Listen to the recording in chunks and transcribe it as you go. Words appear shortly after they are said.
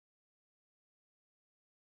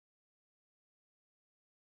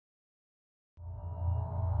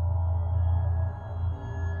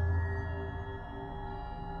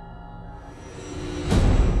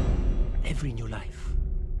Every new life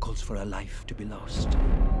calls for a life to be lost.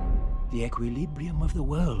 The equilibrium of the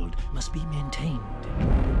world must be maintained.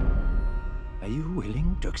 Are you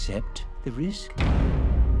willing to accept the risk? I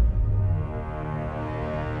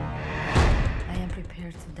am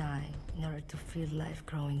prepared to die in order to feel life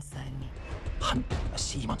grow inside me. Hunt a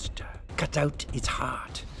sea monster. Cut out its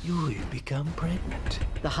heart. You will become pregnant.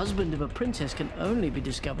 The husband of a princess can only be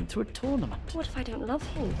discovered through a tournament. What if I don't love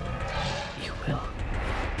him? You will.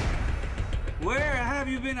 Where have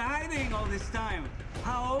you been hiding all this time?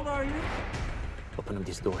 How old are you? Open up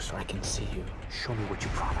this door so I can see you. Show me what you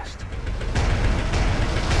promised.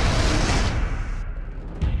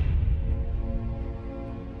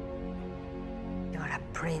 You're a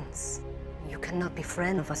prince. You cannot be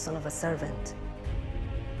friend of a son of a servant.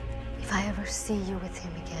 If I ever see you with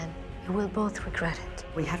him again, you will both regret it.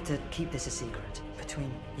 We have to keep this a secret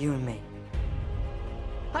between you and me.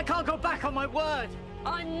 I can't go back on my word!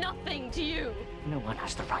 I'm nothing to you. No one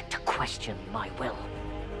has the right to question my will.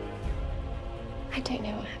 I don't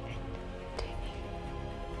know what happened, Toby.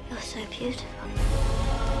 You're so beautiful.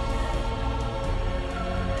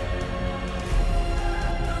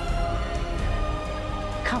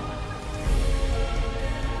 Come.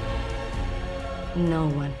 No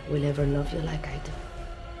one will ever love you like I do.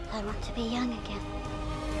 I want to be young again.